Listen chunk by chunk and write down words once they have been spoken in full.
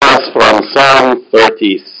us from Psalm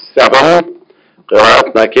 37.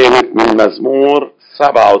 قراءتنا كانت من مزمور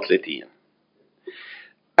 37.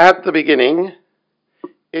 At the beginning,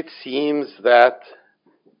 it seems that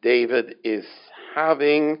David is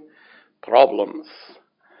having problems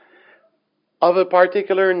of a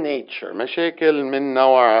particular nature. مشاكل من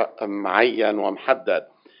نوع معين ومحدد.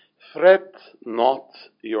 Fret not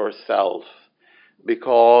yourself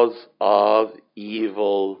because of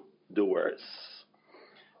evil doers.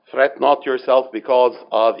 Fret not yourself because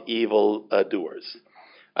of evil doers.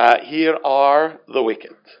 Here are the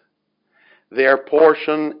wicked. Their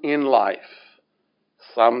portion in life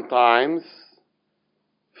sometimes,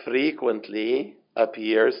 frequently,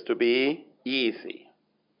 appears to be easy.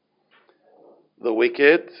 The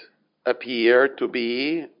wicked appear to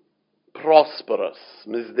be prosperous,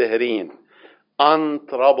 مزدهرين,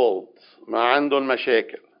 untroubled, ما عندهم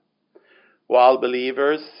مشاكل, while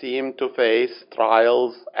believers seem to face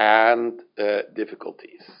trials and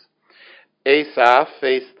difficulties. Asaph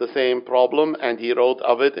faced the same problem, and he wrote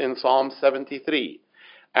of it in Psalm 73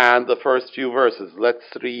 and the first few verses. Let's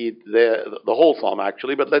read the whole psalm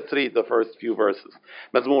actually, but let's read the first few verses.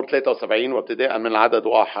 مزمور 73 وابتداء من العدد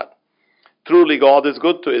 1. Truly God is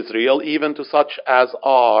good to Israel, even to such as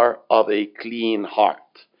are of a clean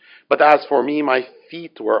heart. But as for me, my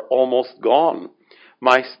feet were almost gone.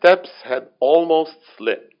 My steps had almost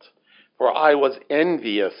slipped, for I was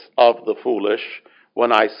envious of the foolish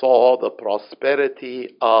when I saw the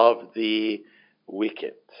prosperity of the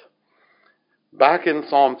wicked. Back in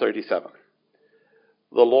Psalm 37,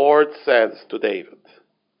 the Lord says to David,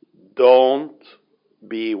 don't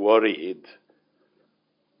be worried.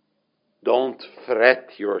 Don't fret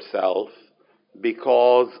yourself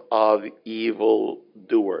because of evil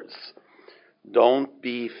doers. Don't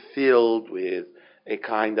be filled with a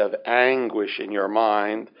kind of anguish in your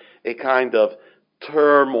mind, a kind of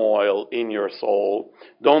turmoil in your soul.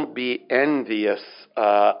 Don't be envious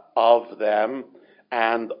of them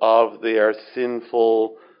and of their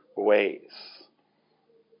sinful ways.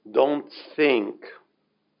 Don't think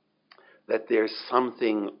that there's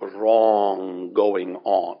something wrong going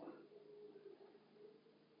on,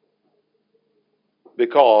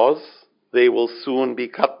 because they will soon be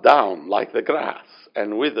cut down like the grass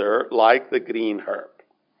and wither like the green herb.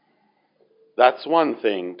 That's one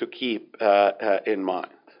thing to keep in mind.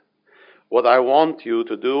 What I want you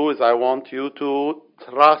to do is I want you to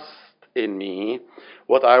trust in me.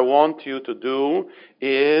 What I want you to do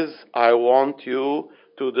is I want you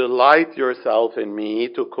to delight yourself in me,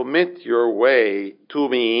 to commit your way to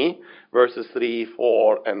me, verses 3,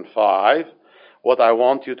 4, and 5. What I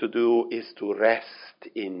want you to do is to rest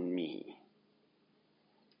in me.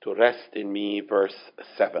 To rest in me, verse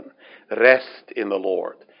 7. Rest in the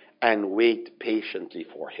Lord and wait patiently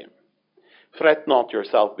for him. Fret not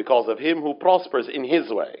yourself because of him who prospers in his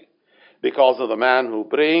way, because of the man who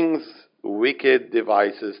brings wicked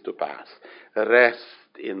devices to pass.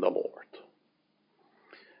 Rest in the Lord.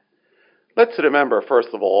 Let's remember, first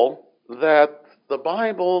of all, that the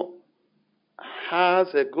Bible has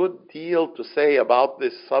a good deal to say about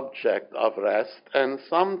this subject of rest, and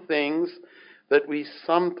some things that we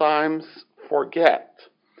sometimes forget.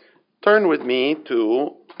 Turn with me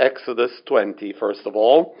to Exodus 20, first of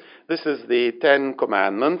all. This is the 10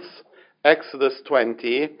 Commandments, Exodus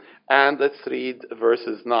 20, and let's read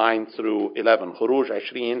verses 9 through 11. خروج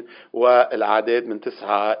 20 والأعداد من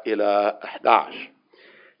 9 إلى 11.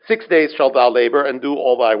 6 days shalt thou labor and do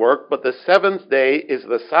all thy work, but the seventh day is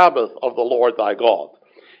the Sabbath of the Lord thy God.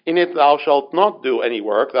 In it thou shalt not do any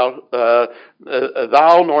work, thou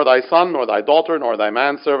nor thy son, nor thy daughter, nor thy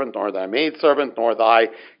manservant, nor thy maidservant, nor thy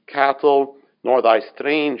cattle, nor thy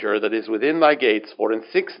stranger that is within thy gates. For in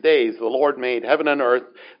 6 days the Lord made heaven and earth,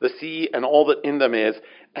 the sea, and all that in them is,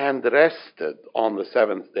 and rested on the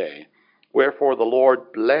seventh day. Wherefore the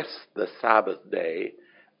Lord blessed the Sabbath day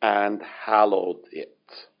and hallowed it.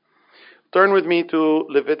 Turn with me to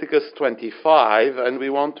Leviticus 25, and we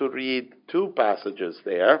want to read two passages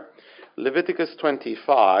there. Leviticus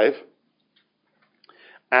 25,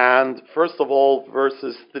 and first of all,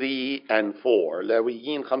 verses 3 and 4.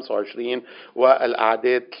 لاويين 25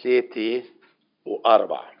 والأعداد 3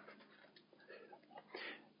 و4.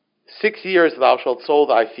 6 years thou shalt sow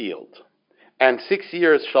thy field, and 6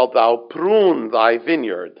 years shalt thou prune thy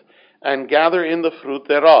vineyard, and gather in the fruit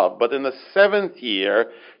thereof. But in the seventh year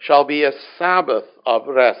shall be a Sabbath of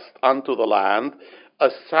rest unto the land, a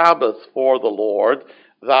Sabbath for the Lord.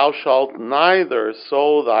 Thou shalt neither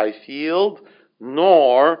sow thy field,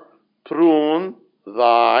 nor prune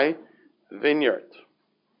thy vineyard.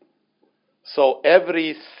 So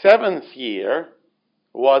every seventh year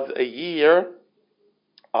was a year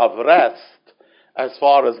of rest as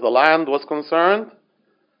far as the land was concerned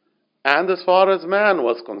and as far as man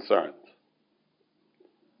was concerned.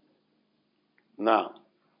 Now,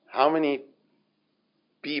 how many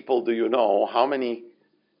people do you know, how many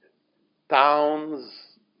towns,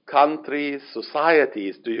 countries,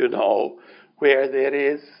 societies do you know where there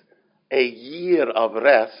is a year of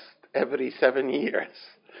rest every 7 years?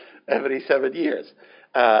 Every 7 years.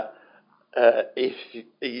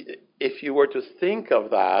 If you were to think of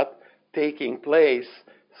that taking place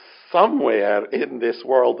somewhere in this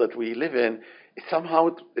world that we live in,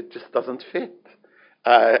 somehow it just doesn't fit.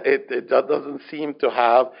 It doesn't seem to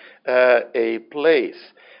have a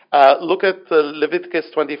place. Look at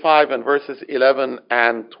Leviticus 25 and verses 11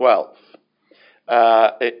 and 12.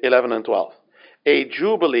 11 and 12. A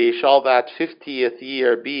jubilee shall that 50th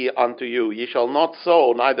year be unto you. Ye shall not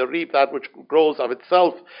sow, neither reap that which grows of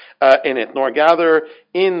itself in it, nor gather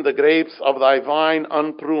in the grapes of thy vine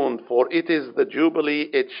unpruned. For it is the jubilee,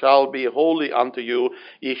 it shall be holy unto you.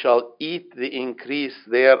 Ye shall eat the increase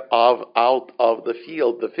thereof out of the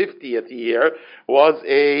field. The 50th year was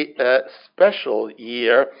a special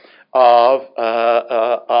year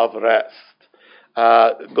of rest.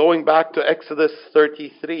 Going back to Exodus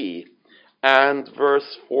 33 and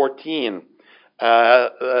verse 14.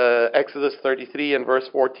 Exodus 33 and verse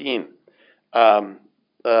 14.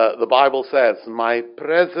 The Bible says, my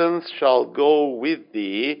presence shall go with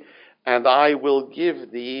thee, and I will give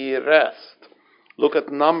thee rest. Look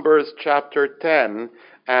at Numbers chapter 10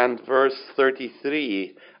 and verse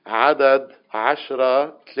 33. Adad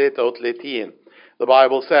Ashra Tleto Tletin. The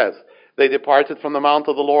Bible says, they departed from the mount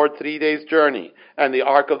of the Lord 3 days' journey, and the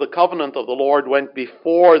ark of the covenant of the Lord went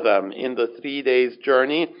before them in the 3 days'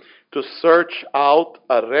 journey to search out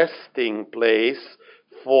a resting place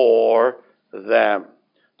for them.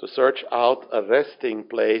 To search out a resting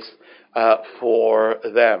place for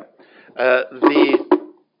them. The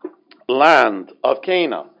land of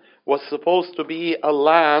Canaan was supposed to be a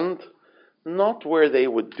land not where they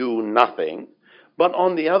would do nothing, but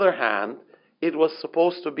on the other hand, it was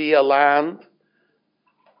supposed to be a land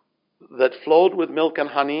that flowed with milk and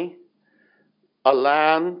honey, a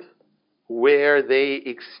land where they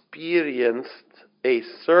experienced a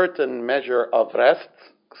certain measure of rest,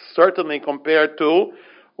 certainly compared to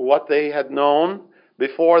what they had known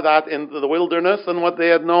before that in the wilderness and what they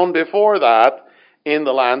had known before that in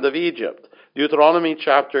the land of Egypt. Deuteronomy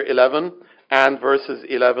chapter 11 and verses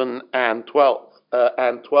 11 and 12.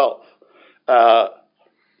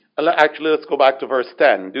 Actually, let's go back to verse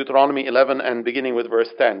 10. Deuteronomy 11 and beginning with verse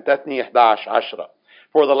 10. Tatni 11 ashra.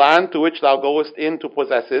 For the land to which thou goest in to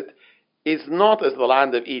possess it is not as the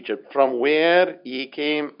land of Egypt, from where ye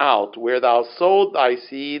came out, where thou sowed thy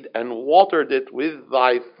seed and watered it with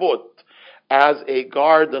thy foot as a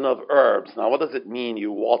garden of herbs. Now, what does it mean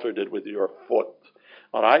you watered it with your foot?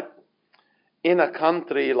 All right? In a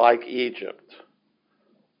country like Egypt,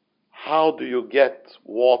 how do you get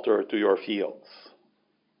water to your fields?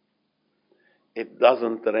 It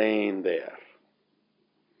doesn't rain there.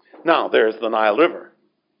 Now, there's the Nile River.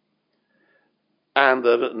 And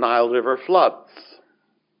the Nile River floods.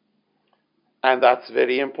 And that's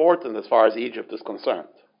very important as far as Egypt is concerned.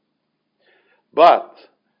 But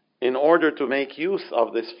in order to make use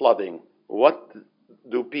of this flooding, what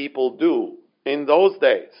do people do in those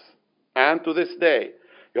days and to this day?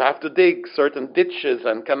 You have to dig certain ditches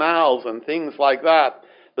and canals and things like that.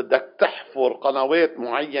 بدك تحفر قنوات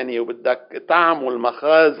معينة وبدك تعمل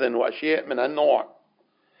مخازن وأشياء من النوع.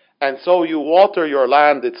 And so you water your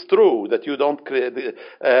land. It's true that you don't.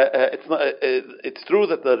 It's true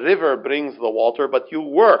that the river brings the water, but you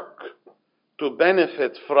work to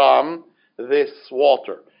benefit from this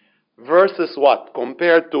water. Versus what?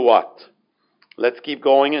 Compared to what? Let's keep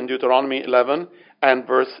going in Deuteronomy 11 and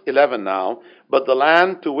verse 11 now. But the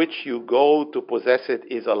land to which you go to possess it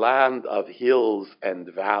is a land of hills and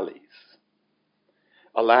valleys.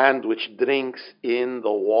 A land which drinks in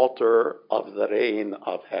the water of the rain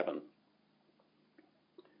of heaven.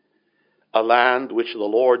 A land which the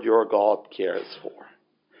Lord your God cares for.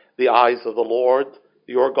 The eyes of the Lord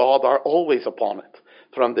your God are always upon it,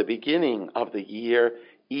 from the beginning of the year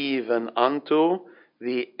even unto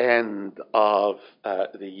the end of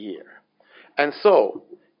the year. And so,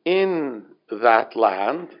 in that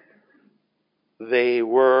land, they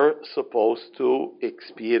were supposed to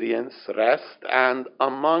experience rest, and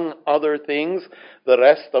among other things, the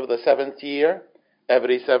rest of the 7th year,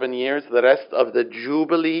 every 7 years, the rest of the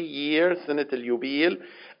Jubilee year, سنة اليوبيل,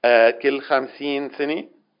 كل 50 سنة.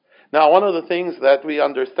 Now, one of the things that we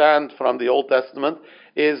understand from the Old Testament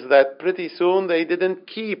is that pretty soon they didn't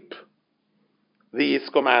keep these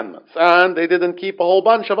commandments. And they didn't keep a whole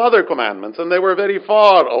bunch of other commandments, and they were very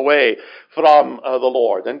far away from the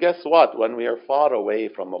Lord. And guess what? When we are far away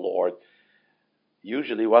from the Lord,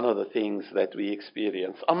 usually one of the things that we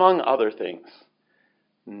experience, among other things,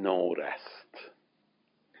 no rest.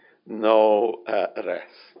 No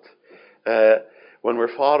rest. When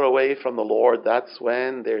we're far away from the Lord, that's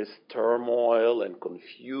when there's turmoil and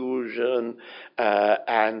confusion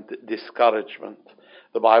and discouragement.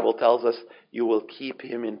 The Bible tells us you will keep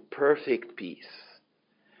him in perfect peace.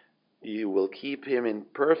 You will keep him in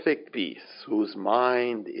perfect peace, whose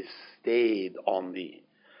mind is stayed on thee.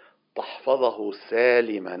 تحفظه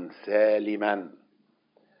سالما سالما,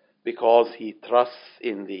 because he trusts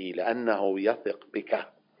in thee. لأنه يثق بك.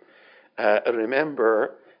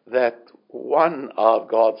 Remember that one of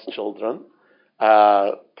God's children,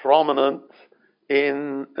 prominent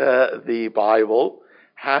in the Bible,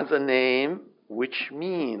 has a name which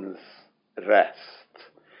means rest.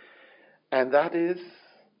 And that is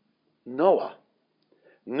Noah.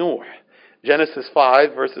 Nuh. Genesis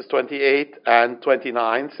 5 verses 28 and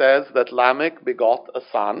 29 says that Lamech begot a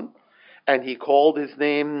son, and he called his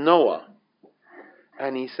name Noah.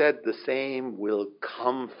 And he said, the same will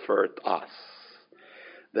comfort us.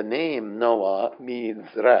 The name Noah means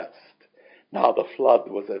rest. Now, the flood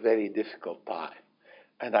was a very difficult time.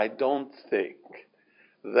 And I don't think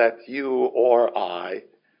that you or I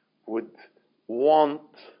would want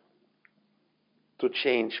to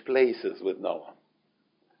change places with Noah.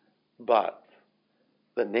 But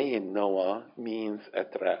the name Noah means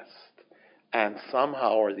at rest. And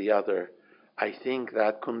somehow or the other, I think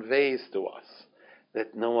that conveys to us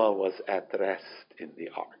that Noah was at rest in the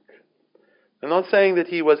ark. I'm not saying that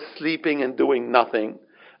he was sleeping and doing nothing,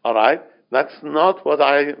 all right? That's not what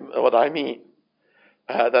I mean.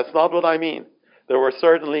 That's not what I mean. There were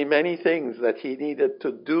certainly many things that he needed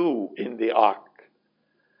to do in the ark.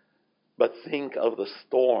 But think of the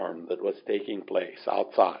storm that was taking place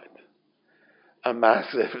outside. A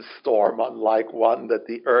massive storm unlike one that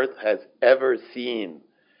the earth has ever seen.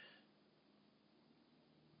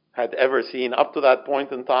 Had ever seen up to that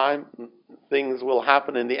point in time. Things will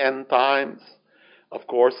happen in the end times. Of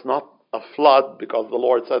course, not a flood, because the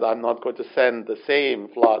Lord said, I'm not going to send the same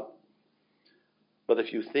flood. But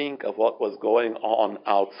if you think of what was going on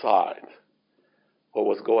outside,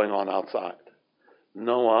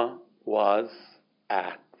 Noah was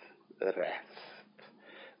at rest.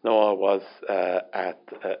 Noah was at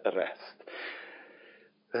rest.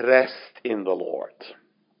 Rest in the Lord.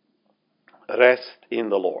 Rest in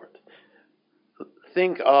the Lord.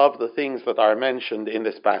 Think of the things that are mentioned in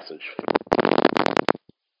this passage.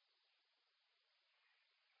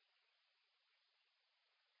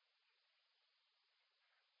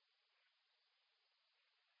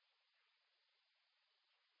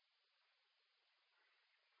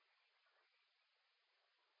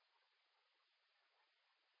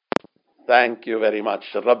 Thank you very much.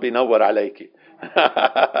 ربي نور عليكي.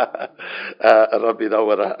 ربي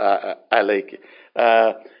نور عليكي.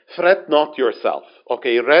 Fret not yourself.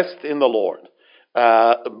 Okay, rest in the Lord.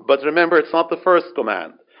 But remember, it's not the first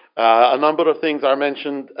command. A number of things are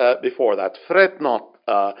mentioned before that. Fret not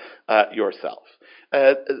yourself.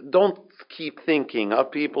 Don't keep thinking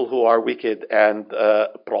of people who are wicked and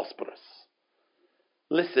prosperous.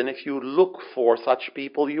 Listen, if you look for such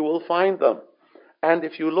people, you will find them. And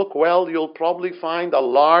if you look well, you'll probably find a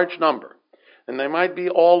large number. And they might be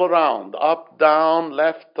all around, up, down,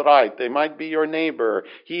 left, right. They might be your neighbor,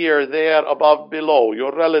 here, there, above, below,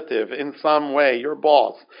 your relative in some way, your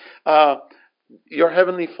boss. Your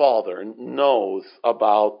Heavenly Father knows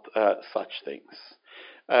about such things.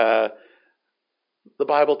 The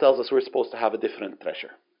Bible tells us we're supposed to have a different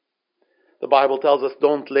treasure. The Bible tells us,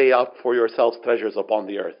 don't lay up for yourselves treasures upon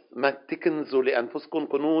the earth. ما تكنزوا لأنفسكم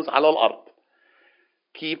كنوز على الأرض.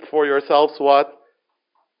 Keep for yourselves what?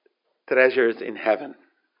 Treasures in heaven.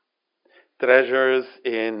 Treasures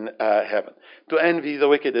in heaven. To envy the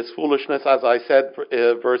wicked is foolishness, as I said,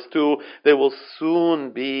 verse 2. They will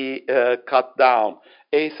soon be cut down.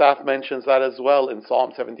 Asaph mentions that as well in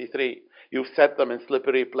Psalm 73. You've set them in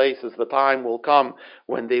slippery places. The time will come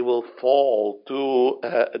when they will fall to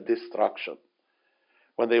destruction.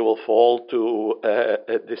 When they will fall to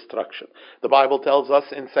destruction. The Bible tells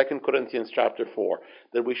us in 2 Corinthians chapter 4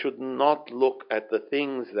 that we should not look at the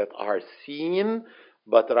things that are seen,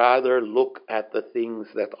 but rather look at the things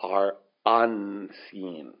that are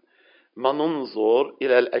unseen. ما ننظر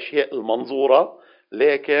إلى الأشياء المنظورة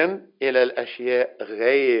لكن إلى الأشياء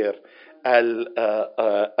غير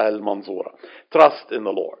المنظورة. Trust in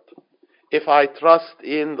the Lord. If I trust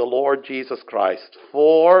in the Lord Jesus Christ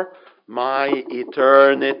for my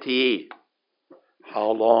eternity,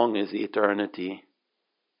 How long is eternity?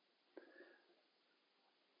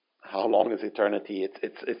 How long is eternity?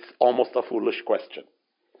 It's almost a foolish question.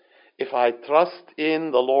 If I trust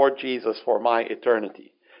in the Lord Jesus for my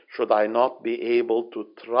eternity, should I not be able to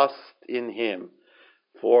trust in Him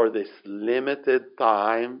for this limited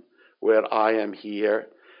time where I am here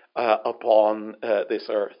upon this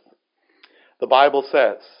earth? The Bible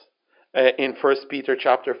says in 1 Peter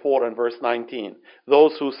chapter 4 and verse 19,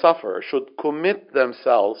 those who suffer should commit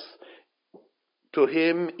themselves to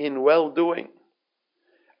Him in well-doing,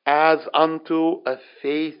 as unto a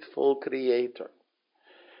faithful Creator.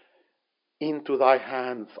 Into thy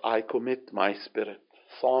hands I commit my spirit.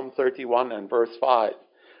 Psalm 31 and verse 5.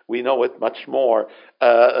 We know it much more,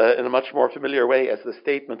 in a much more familiar way as the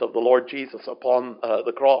statement of the Lord Jesus upon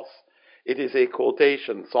the cross. It is a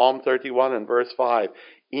quotation, Psalm 31 and verse 5.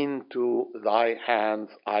 Into thy hands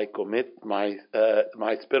I commit my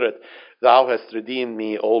spirit. Thou hast redeemed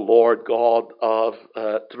me, O Lord God of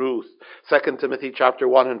truth. 2 Timothy chapter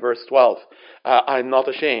 1 and verse 12. I'm not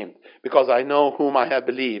ashamed, because I know whom I have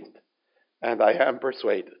believed, and I am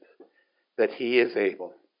persuaded that He is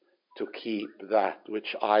able to keep that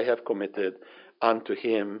which I have committed unto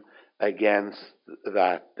Him against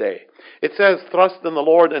that day. It says, trust in the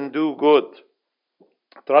Lord and do good.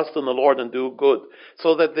 Trust in the Lord and do good.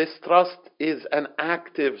 So that this trust is an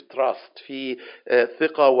active trust. في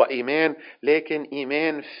ثقة وإيمان, لكن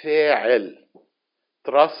إيمان فاعل.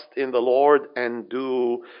 Trust in the Lord and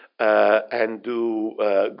do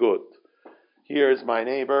good. Here's my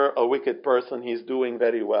neighbor, a wicked person. He's doing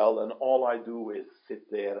very well, and all I do is sit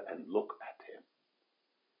there and look at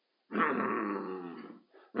him.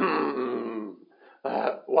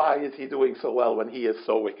 Why is he doing so well when he is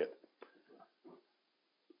so wicked?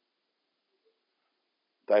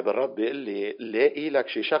 طيب الرب بيقول لي لاقي لك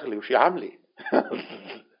شي شغلة وشي عملي.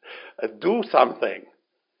 Do something.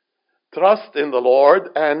 Trust in the Lord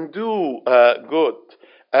and do good.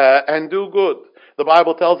 And do good. The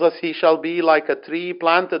Bible tells us he shall be like a tree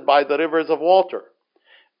planted by the rivers of water.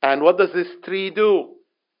 And what does this tree do?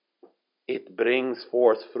 It brings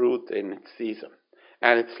forth fruit in its season,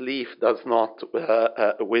 and its leaf does not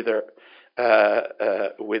wither.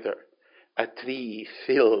 A tree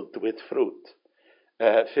filled with fruit.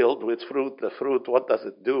 The fruit, what does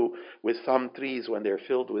it do? With some trees, when they're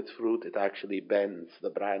filled with fruit, it actually bends the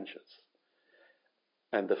branches.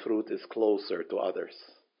 And the fruit is closer to others.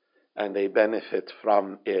 And they benefit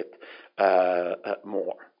from it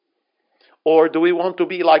more. Or do we want to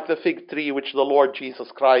be like the fig tree which the Lord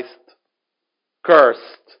Jesus Christ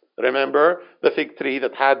cursed? Remember, the fig tree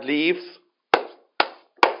that had leaves,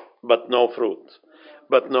 but no fruit.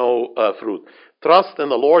 Trust in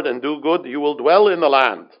the Lord and do good. You will dwell in the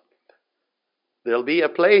land. There'll be a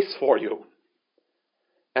place for you.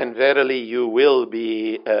 And verily you will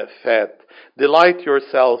be fed. Delight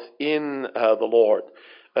yourself in the Lord.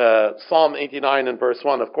 Psalm 89 and verse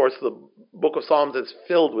 1, of course, the book of Psalms is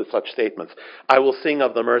filled with such statements. I will sing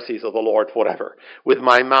of the mercies of the Lord forever. With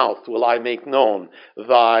my mouth will I make known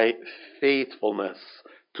thy faithfulness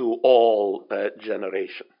to all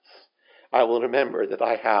generations. I will remember that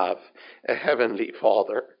I have a heavenly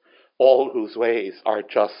Father, all whose ways are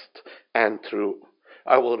just and true.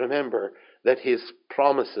 I will remember that His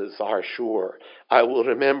promises are sure. I will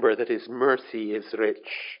remember that His mercy is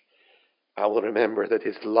rich. I will remember that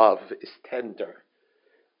His love is tender,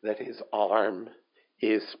 that His arm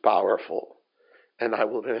is powerful. And I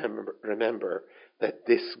will remember that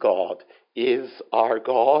this God is our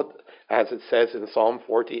God, as it says in Psalm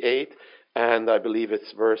 48, and I believe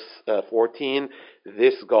it's verse 14,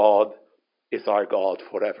 this God is our God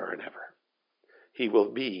forever and ever. He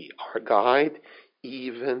will be our guide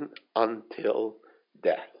even until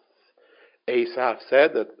death. Asaph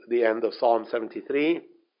said at the end of Psalm 73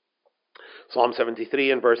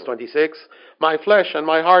 in verse 26, my flesh and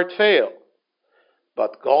my heart fail,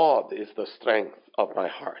 but God is the strength of my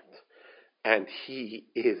heart, and He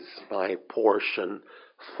is my portion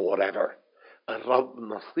forever. الرب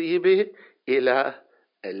نصيبي إلى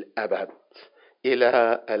الأبد.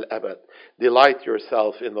 إلى الأبد. Delight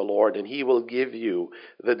yourself in the Lord, and He will give you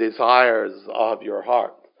the desires of your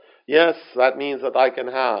heart. Yes, that means that I can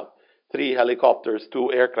have 3 helicopters,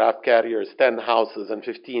 2 aircraft carriers, 10 houses, and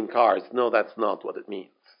 15 cars. No, that's not what it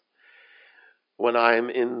means. When I'm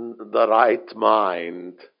in the right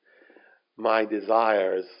mind, my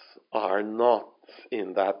desires are not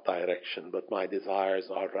in that direction, but my desires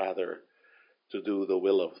are rather to do the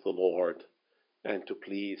will of the Lord and to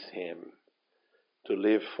please Him, to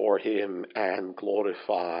live for Him and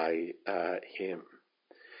glorify Him.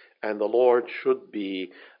 And the Lord should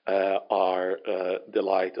be our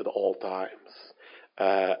delight at all times.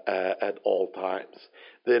 at all times.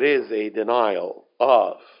 There is a denial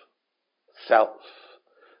of self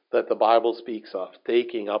that the Bible speaks of,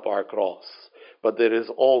 taking up our cross. But there is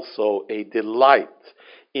also a delight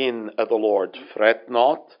in the Lord. Fret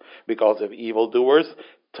not because of evildoers.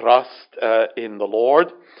 Trust in the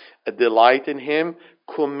Lord. Delight in Him.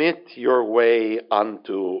 Commit your way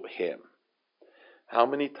unto Him. How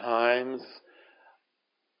many times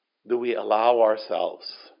do we allow ourselves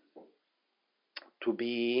to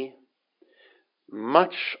be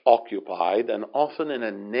much occupied, and often in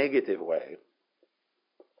a negative way,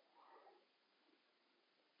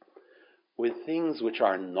 with things which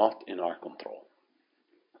are not in our control,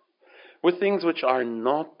 with things which are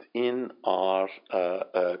not in our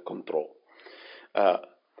control?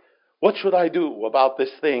 What should I do about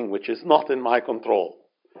this thing which is not in my control?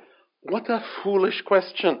 What a foolish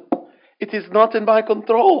question. It is not in my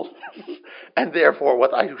control. And therefore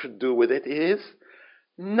what I should do with it is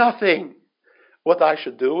nothing. What I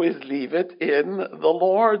should do is leave it in the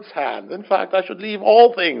Lord's hands. In fact, I should leave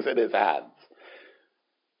all things in His hands.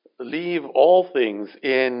 Leave all things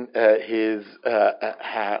in His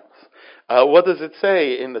hands. What does it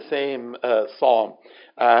say in the same psalm?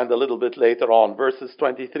 And a little bit later on, verses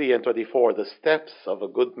 23 and 24, the steps of a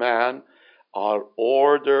good man are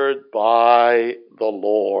ordered by the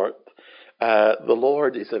Lord. The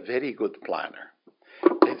Lord is a very good planner.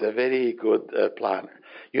 He's a very good planner.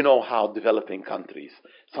 You know how developing countries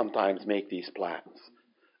sometimes make these plans.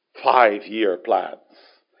 5-year plans,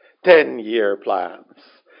 10-year plans,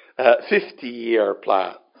 50-year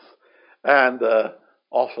plans. And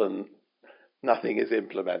often nothing is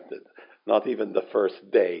implemented, not even the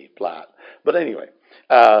first day plan. But anyway,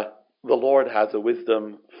 the Lord has a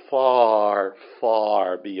wisdom far,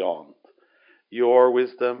 far beyond your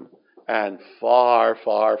wisdom, and far,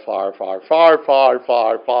 far, far, far, far, far,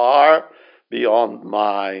 far, far beyond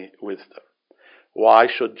my wisdom. Why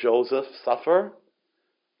should Joseph suffer?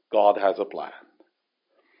 God has a plan.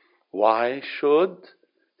 Why should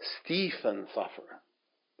Stephen suffer?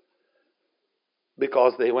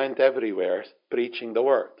 Because they went everywhere preaching the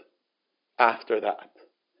word after that.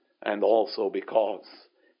 And also because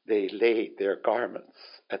they laid their garments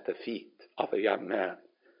at the feet of a young man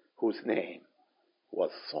whose name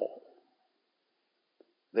was Saul.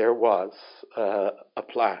 There was a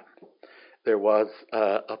plan. There was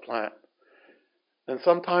a plan. And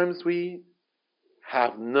sometimes we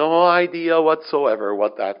have no idea whatsoever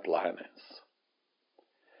what that plan is.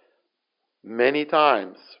 Many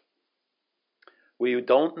times we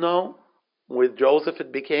don't know. With Joseph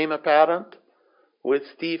it became apparent. With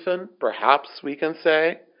Stephen, perhaps we can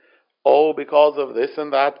say, oh, because of this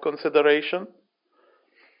and that consideration.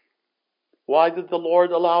 Why did the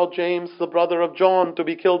Lord allow James, the brother of John, to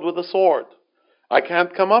be killed with a sword? I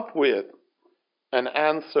can't come up with an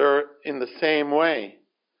answer in the same way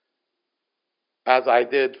as I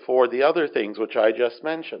did for the other things which I just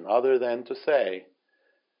mentioned, other than to say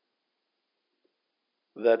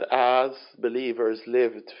that as believers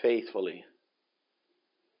lived faithfully,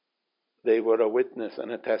 they were a witness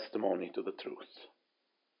and a testimony to the truth.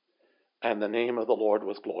 And the name of the Lord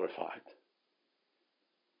was glorified.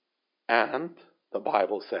 And the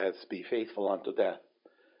Bible says, be faithful unto death,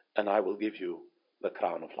 and I will give you the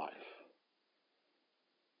crown of life.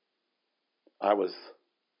 I was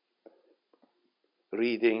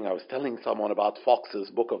telling someone about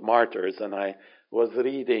Fox's Book of Martyrs, and I was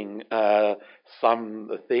reading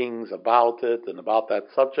some things about it and about that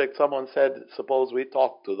subject. Someone said, suppose we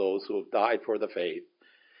talk to those who have died for the faith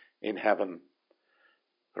in heaven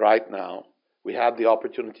right now. We had the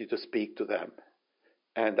opportunity to speak to them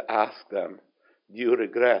and ask them, do you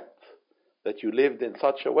regret that you lived in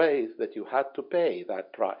such a way that you had to pay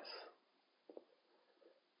that price?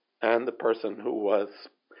 And the person who was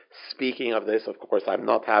speaking of this, of course, I'm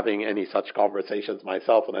not having any such conversations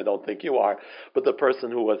myself, and I don't think you are, but the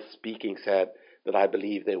person who was speaking said that I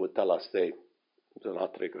believe they would tell us they do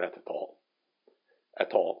not regret at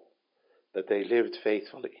all, that they lived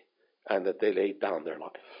faithfully and that they laid down their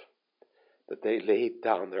life.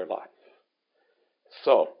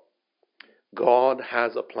 So, God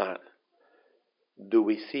has a plan. Do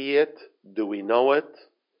we see it? Do we know it?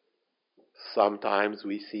 Sometimes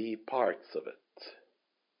we see parts of it.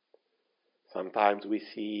 Sometimes we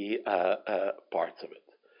see parts of it.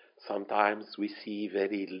 Sometimes we see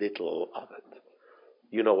very little of it.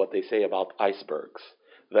 You know what they say about icebergs,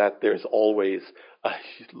 that there's always a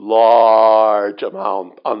large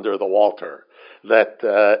amount under the water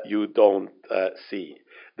that you don't see.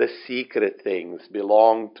 The secret things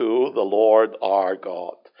belong to the Lord our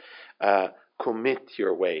God. Commit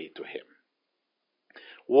your way to Him.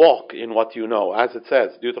 Walk in what you know. As it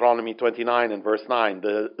says, Deuteronomy 29 and verse 9,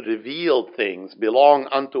 the revealed things belong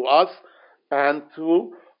unto us and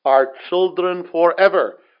to our children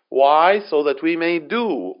forever. Why? So that we may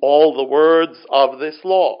do all the words of this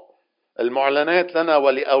law. المعلنات لنا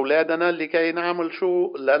ولأولادنا لكي نعمل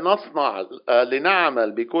شو لنصنع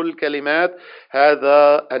لنعمل بكل كلمات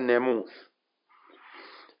هذا الناموس.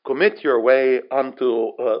 Commit your way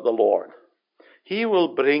unto the Lord. He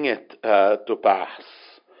will bring it to pass.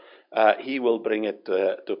 He will bring it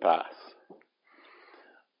to pass.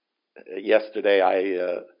 Yesterday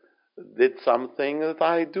I did something that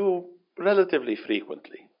I do relatively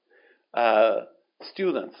frequently.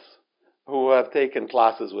 Students who have taken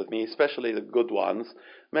classes with me, especially the good ones,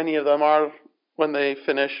 many of them are, when they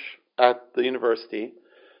finish at the university,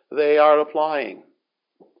 they are applying.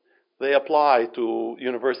 They apply to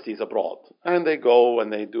universities abroad, and they go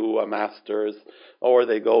and they do a master's, or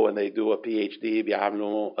they go and they do a PhD,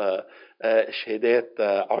 بيعملوا شهادات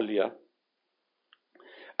عليا.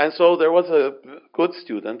 And so there was a good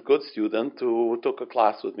student who took a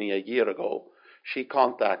class with me a year ago. She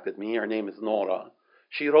contacted me. Her name is Nora.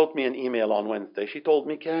 She wrote me an email on Wednesday. She told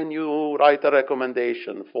me, can you write a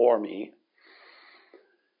recommendation for me?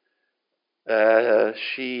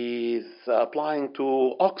 She's applying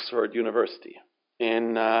to Oxford University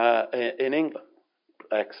in England.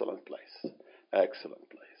 Excellent place.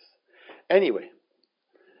 Anyway,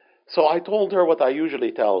 so I told her what I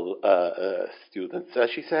usually tell students.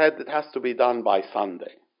 She said it has to be done by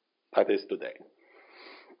Sunday. That is today.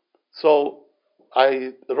 So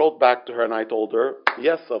I wrote back to her and I told her,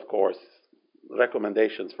 yes, of course,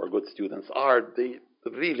 recommendations for good students are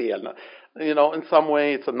really, in some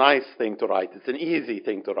way it's a nice thing to write. It's an easy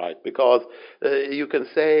thing to write because you can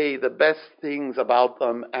say the best things about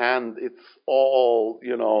them and it's all,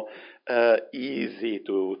 easy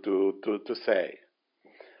to say.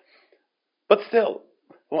 But still,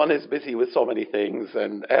 one is busy with so many things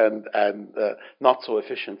and not so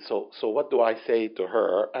efficient. So what do I say to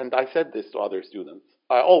her? And I said this to other students.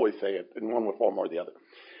 I always say it in one form or the other.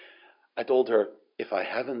 I told her, if I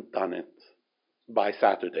haven't done it by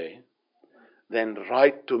Saturday, then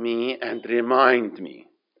write to me and remind me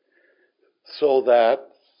so that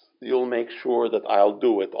you'll make sure that I'll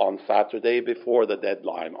do it on Saturday before the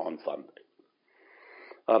deadline on Sunday.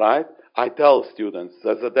 All right? I tell students,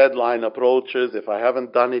 as the deadline approaches, if I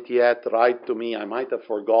haven't done it yet, write to me. I might have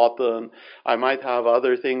forgotten. I might have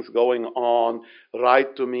other things going on.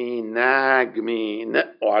 Write to me, nag me.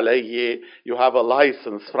 You have a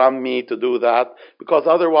license from me to do that. Because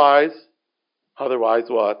otherwise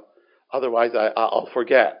what? Otherwise I'll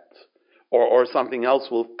forget. Or something else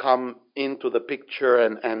will come into the picture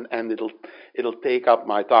and it'll take up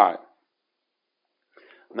my time.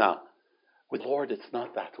 Now, with the Lord, it's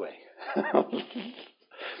not that way.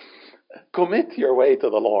 Commit your way to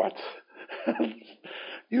the Lord.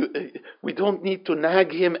 We don't need to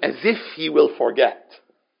nag him as if he will forget.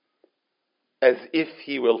 As if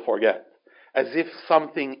he will forget. As if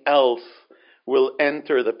something else will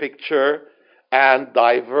enter the picture and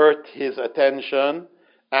divert his attention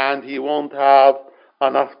and he won't have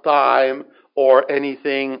enough time or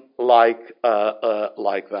anything like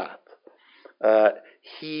that.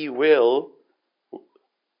 He will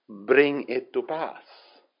bring it to pass.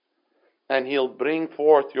 And he'll bring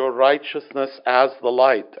forth your righteousness as the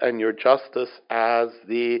light and your justice as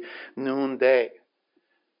the noonday.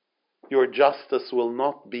 Your justice will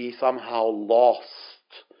not be somehow lost.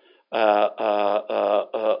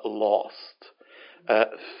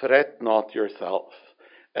 Fret not yourself,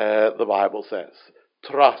 the Bible says.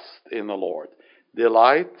 Trust in the Lord.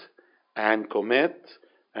 Delight and commit.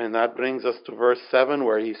 And that brings us to verse 7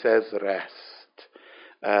 where he says rest.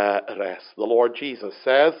 Rest. The Lord Jesus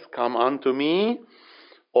says, come unto me,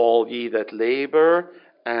 all ye that labor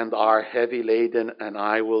and are heavy laden, and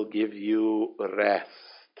I will give you rest.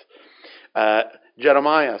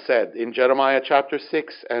 Jeremiah said in Jeremiah chapter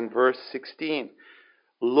 6 and verse 16,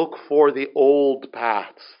 look for the old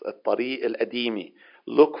paths, الطريق القديم.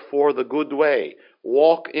 Look for the good way.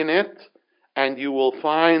 Walk in it, and you will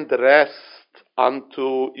find rest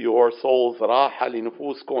unto your souls. راحة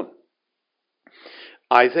لنفوسكم.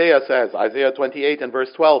 Isaiah says, Isaiah 28 and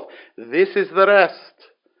verse 12, this is the rest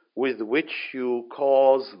with which you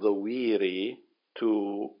cause the weary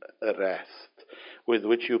to rest. With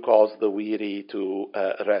which you cause the weary to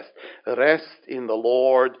rest. Rest in the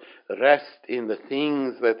Lord. Rest in the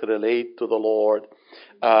things that relate to the Lord.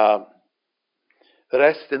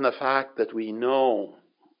 Rest in the fact that we know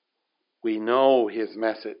his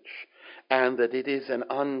message and that it is an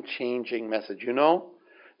unchanging message.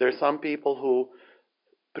 There's some people who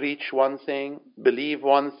preach one thing, believe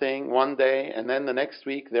one thing one day, and then the next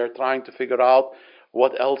week they're trying to figure out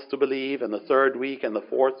what else to believe, and the third week and the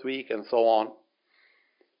fourth week and so on.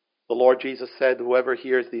 The Lord Jesus said, whoever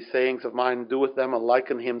hears these sayings of mine, doeth them, and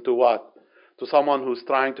liken him to what? To someone who's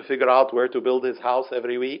trying to figure out where to build his house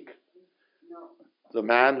every week? No. The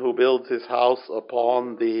man who builds his house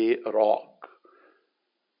upon the rock.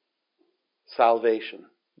 Salvation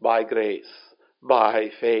by grace, by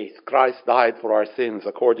faith. Christ died for our sins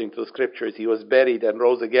according to the Scriptures. He was buried and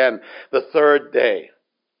rose again the third day,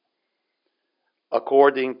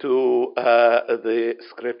 according to the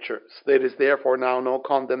Scriptures. There is therefore now no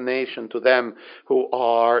condemnation to them who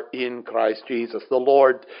are in Christ Jesus. The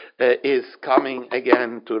Lord is coming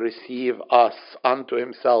again to receive us unto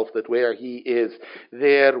himself, that where he is,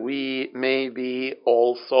 there we may be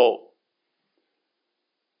also.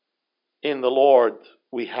 In the Lord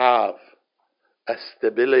we have a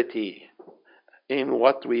stability in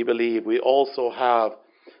what we believe. We also have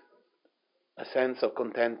a sense of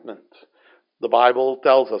contentment. The Bible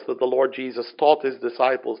tells us that the Lord Jesus taught his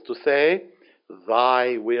disciples to say,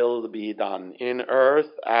 thy will be done in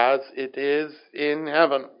earth as it is in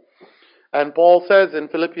heaven. And Paul says in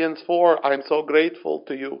Philippians 4, I'm so grateful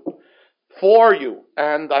to you, for you,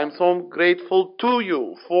 and I'm so grateful to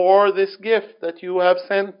you for this gift that you have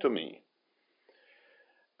sent to me.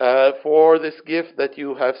 For this gift that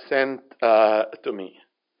you have sent to me.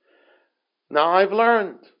 Now I've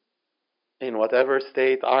learned, in whatever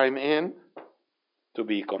state I'm in, to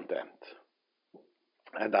be content.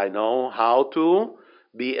 And I know how to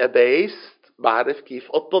be abased. بعرف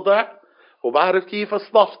كيف اتضع وبعرف كيف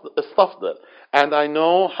استفضل. And I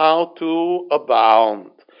know how to abound.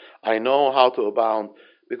 I know how to abound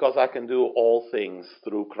because I can do all things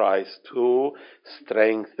through Christ who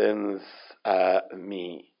strengthens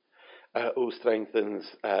me. Who strengthens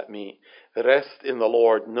me. Rest in the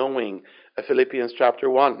Lord, knowing, Philippians chapter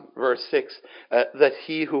 1, verse 6, that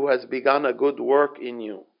he who has begun a good work in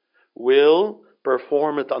you will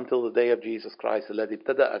perform it until the day of Jesus Christ. الذي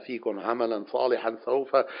ابتدأ فيكم عملا صالحا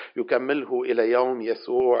سوف يكمله إلى يوم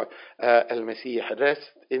يسوع المسيح.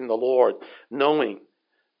 Rest in the Lord, knowing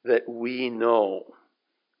that we know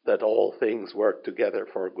that all things work together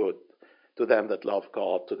for good to them that love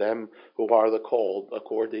God, to them who are the called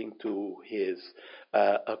according to his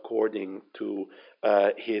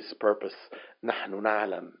purpose. نحن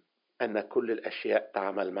نعلم أن كل الأشياء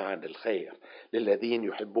تعمل معا للخير للذين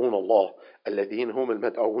يحبون الله الذين هم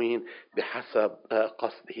المدعوين بحسب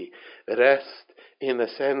قصده. Rest in the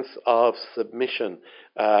sense of submission.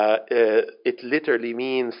 It literally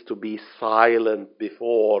means to be silent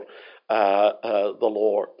before the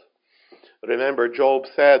Lord. Remember, Job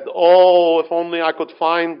said, oh, if only I could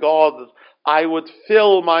find God, I would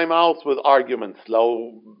fill my mouth with arguments.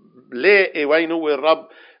 لو لاقي وين هو الرب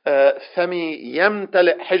فمي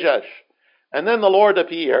يمتلئ حجج. And then the Lord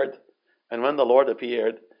appeared. And when the Lord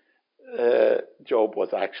appeared, Job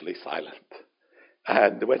was actually silent.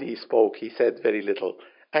 And when he spoke, he said very little.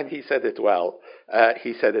 And he said it well.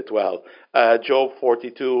 Job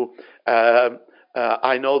 42,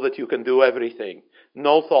 I know that you can do everything.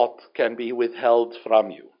 No thought can be withheld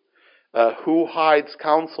from you. Who hides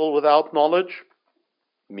counsel without knowledge?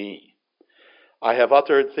 Me. I have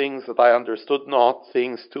uttered things that I understood not,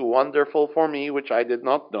 things too wonderful for me, which I did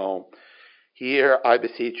not know. Here I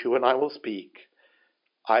beseech you, and I will speak.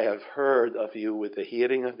 I have heard of you with the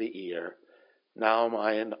hearing of the ear. Now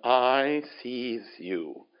mine eye sees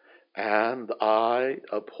you, and I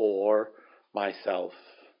abhor myself,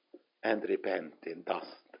 and repent in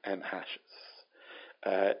dust and ashes.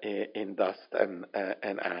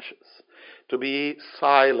 To be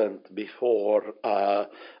silent before the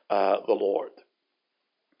Lord.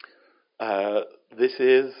 This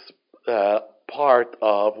is part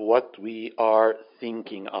of what we are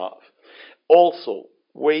thinking of. Also,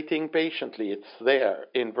 waiting patiently. It's there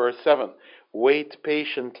in verse 7. Wait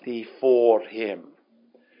patiently for him.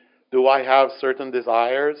 Do I have certain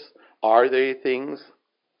desires? Are they things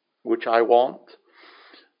which I want?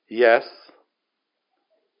 Yes.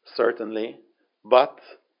 Certainly, but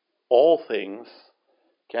all things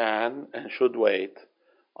can and should wait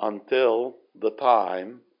until the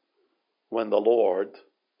time when the Lord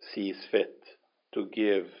sees fit to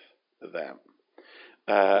give them.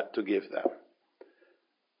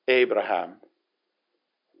 Abraham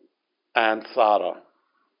and Sarah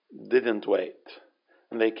didn't wait,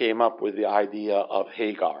 and they came up with the idea of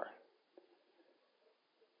Hagar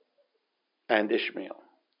and Ishmael.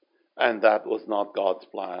 And that was not God's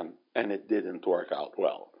plan, and it didn't work out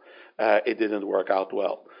well. it didn't work out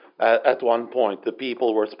well. At one point, the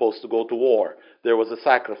people were supposed to go to war. There was a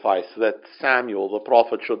sacrifice that Samuel, the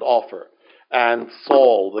prophet, should offer. And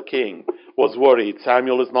Saul, the king, was worried.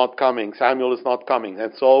 Samuel is not coming. Samuel is not coming.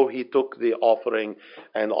 And so he took the offering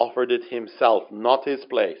and offered it himself, not his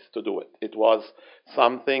place to do it. It was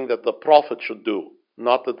something that the prophet should do,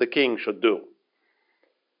 not that the king should do.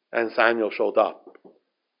 And Samuel showed up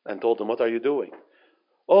and told him, "What are you doing?"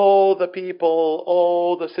 "Oh, the people,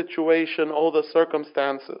 oh, the situation, oh, the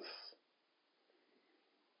circumstances."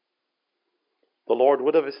 "The Lord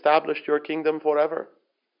would have established your kingdom forever,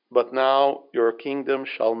 but now your kingdom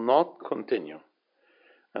shall not continue,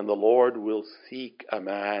 and the Lord will seek a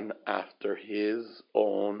man after his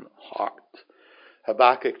own heart."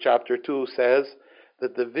 Habakkuk chapter 2 says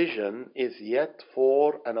that the vision is yet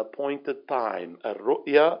for an appointed time.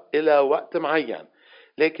 الرؤيا إلى وقت معين.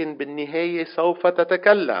 لكن بالنهاية سوف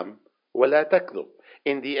تتكلم ولا تكذب.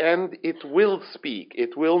 In the end, it will speak.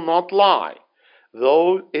 It will not lie.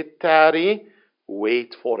 Though it tarry,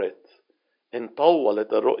 wait for it. إن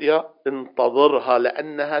طولت الرؤيا انتظرها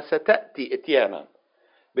لأنها ستأتي إتيانا.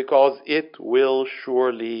 Because it will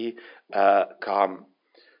surely come.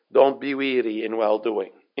 Don't be weary in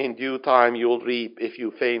well-doing. In due time you'll reap if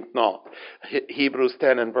you faint not. Hebrews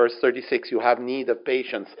 10 and verse 36, you have need of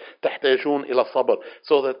patience. تحتاجون إلى الصبر.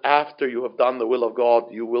 So that after you have done the will of God,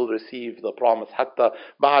 you will receive the promise. حتى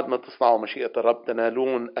بعد ما تصنعوا مشيئة الرب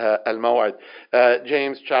تنالون الموعد.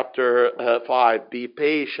 James chapter 5, be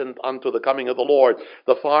patient unto the coming of the Lord.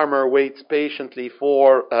 The farmer waits patiently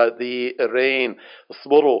for the rain.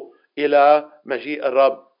 اصبروا إلى مجيء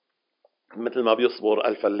الرب. مثل ما بيصبر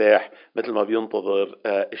الفلاح، مثل ما بينتظر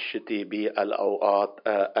الشتي بالأوقات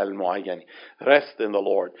المعينة. Rest in the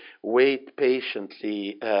Lord. Wait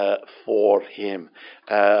patiently for Him.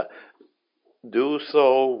 Do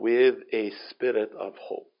so with a spirit of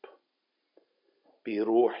hope.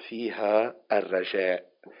 بروح فيها الرجاء.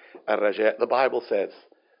 الرجاء, the Bible says,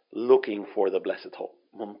 looking for the blessed hope.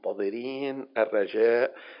 منتظرين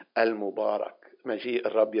الرجاء المبارك. مجيء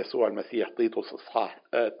الرب يسوع المسيح. تيتوس إصحاح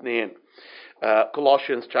 2.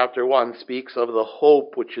 Colossians chapter 1 speaks of the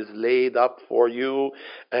hope which is laid up for you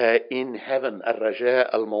in heaven.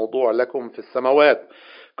 الرجاء الموضوع لكم في السماوات.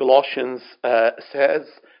 Colossians says,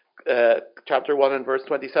 chapter 1 and verse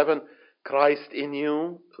 27, Christ in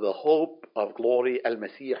you, the hope of glory.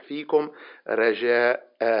 المسيح فيكم رجاء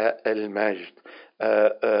المجد.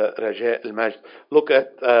 رجاء المجد. Look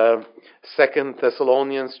at 2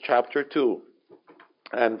 Thessalonians chapter 2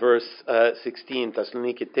 and verse 16.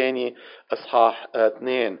 تسالونيكي الثاني اصحاح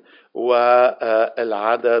 2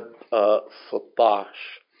 والعدد 16.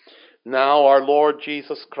 Now our Lord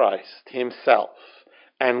Jesus Christ Himself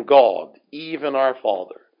and God, even our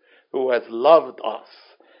Father, who has loved us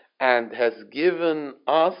and has given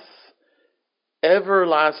us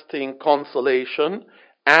everlasting consolation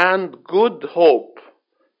and good hope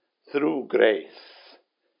through grace,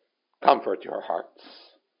 comfort your hearts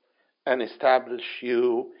and establish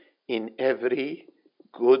you in every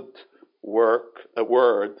good work,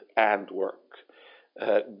 word and work.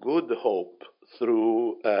 Good hope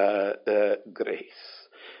through grace.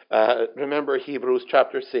 Remember Hebrews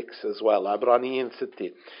chapter 6 as well, عبرانيين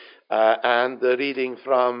 6, and the reading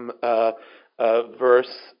from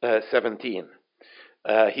verse 17.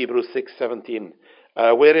 Hebrews 6:17.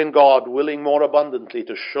 Wherein God, willing more abundantly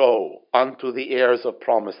to show unto the heirs of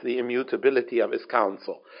promise the immutability of His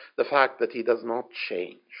counsel, the fact that He does not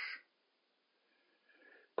change,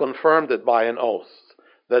 confirmed it by an oath,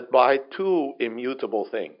 that by two immutable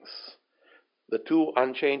things, the two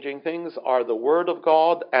unchanging things are the Word of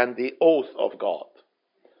God and the oath of God.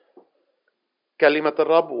 كلمة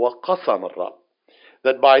الرب وقسم الرب.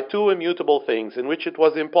 That by two immutable things in which it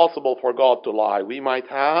was impossible for God to lie, we might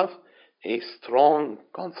have a strong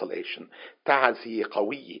consolation. تعزية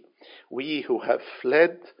قوية. We who have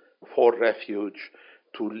fled for refuge,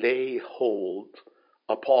 to lay hold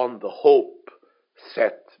upon the hope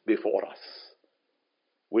set before us.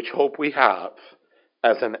 Which hope we have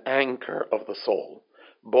as an anchor of the soul,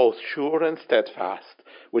 both sure and steadfast,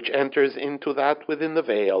 which enters into that within the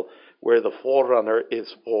veil, where the forerunner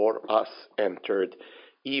is for us entered,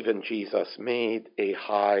 even Jesus made a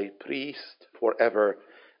high priest forever,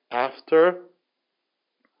 after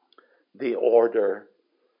the order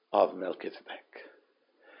of Melchizedek.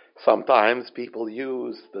 Sometimes people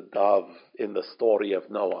use the dove in the story of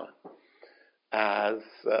Noah as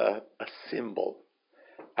a symbol.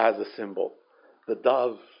 The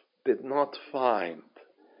dove did not find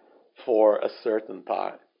for a certain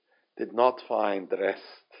time, did not find rest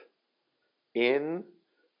in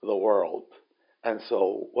the world. And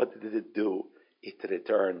so what did it do? It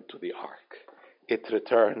returned to the ark. It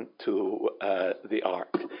returned to the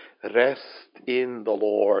ark. Rest in the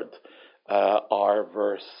Lord, our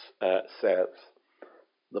verse says.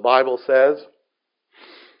 The Bible says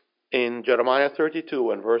in Jeremiah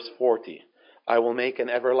 32 and verse 40, I will make an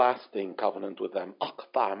everlasting covenant with them,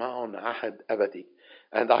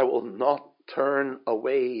 and I will not turn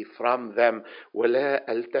away from them.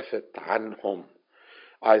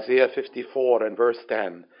 Isaiah 54 and verse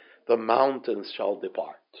 10, the mountains shall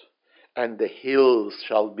depart, and the hills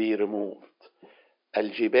shall be removed.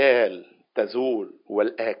 الجبال تزول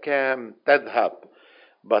والآكام تذهب,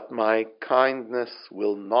 but my kindness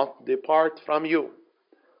will not depart from you.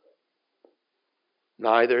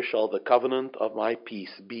 Neither shall the covenant of my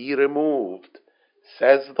peace be removed,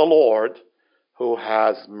 says the Lord, who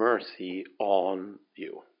has mercy on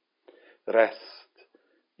you. Rest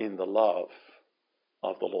in the love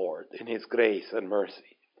of the Lord, in His grace and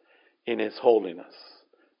mercy, in His holiness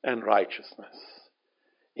and righteousness,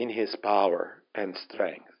 in His power and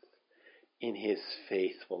strength, in His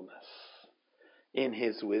faithfulness, in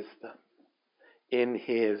His wisdom, in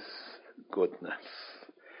His goodness.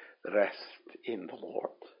 Rest in the Lord.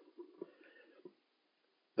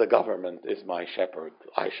 The government is my shepherd,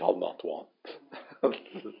 I shall not want.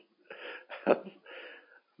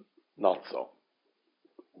 Not so.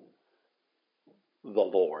 The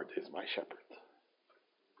Lord is my shepherd,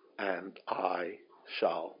 and I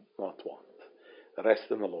shall not want.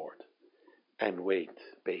 Rest in the Lord and wait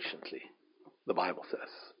patiently, the Bible says,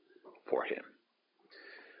 for Him.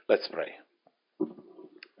 Let's pray.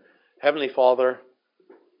 Heavenly Father,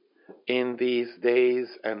 in these days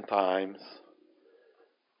and times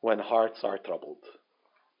when hearts are troubled,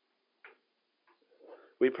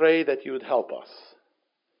 we pray that you would help us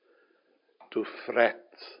to fret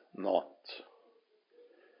not,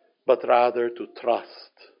 but rather to trust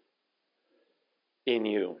in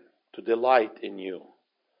you, to delight in you,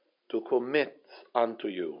 to commit unto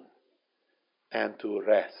you, and to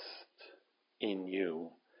rest in you,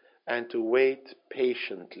 and to wait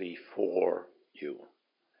patiently for you.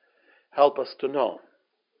 Help us to know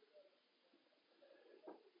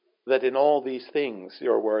that in all these things,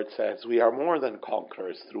 your word says, we are more than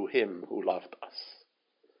conquerors through Him who loved us.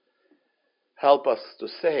 Help us to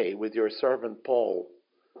say with your servant Paul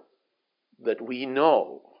that we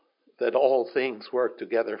know that all things work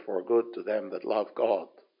together for good to them that love God,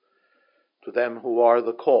 to them who are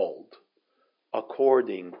the called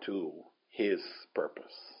according to His purpose.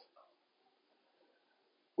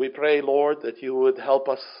 We pray, Lord, that you would help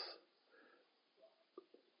us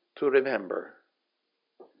to remember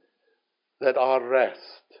that our rest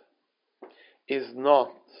is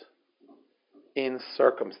not in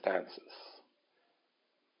circumstances.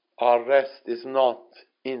 Our rest is not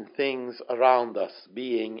in things around us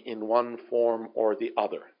being in one form or the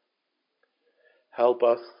other. Help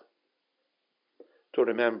us to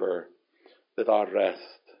remember that our rest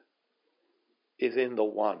is in the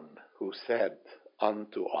one who said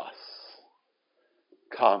unto us,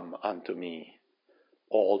 Come unto me,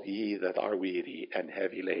 all ye that are weary and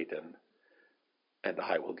heavy laden, and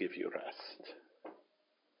I will give you rest.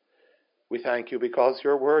 We thank you because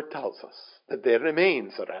your word tells us that there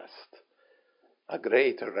remains a rest, a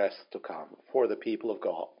greater rest to come for the people of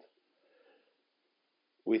God.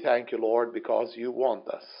 We thank you, Lord, because you want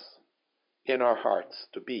us in our hearts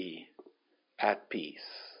to be at peace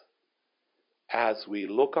as we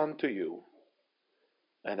look unto you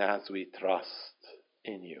and as we trust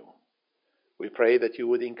in you. We pray that you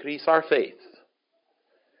would increase our faith,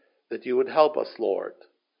 that you would help us, Lord,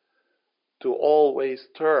 to always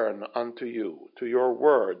turn unto you, to your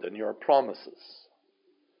word and your promises,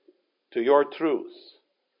 to your truth,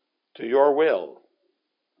 to your will.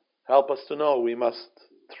 Help us to know we must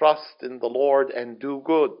trust in the Lord and do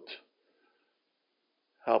good.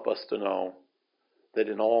 Help us to know that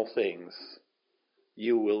in all things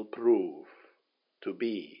you will prove to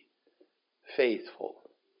be faithful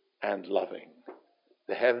and loving,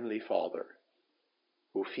 the Heavenly Father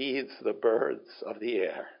who feeds the birds of the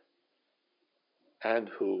air and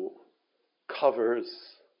who covers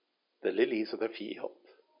the lilies of the field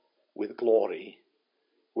with glory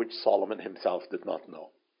which Solomon himself did not know.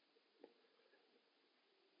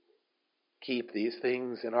 Keep these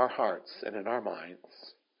things in our hearts and in our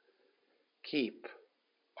minds. Keep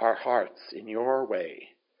our hearts in your way,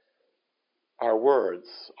 our words,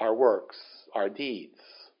 our works, our deeds,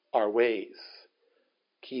 our ways.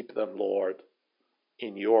 Keep them, Lord,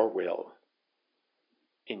 in your will.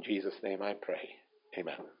 In Jesus' name I pray.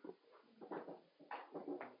 Amen.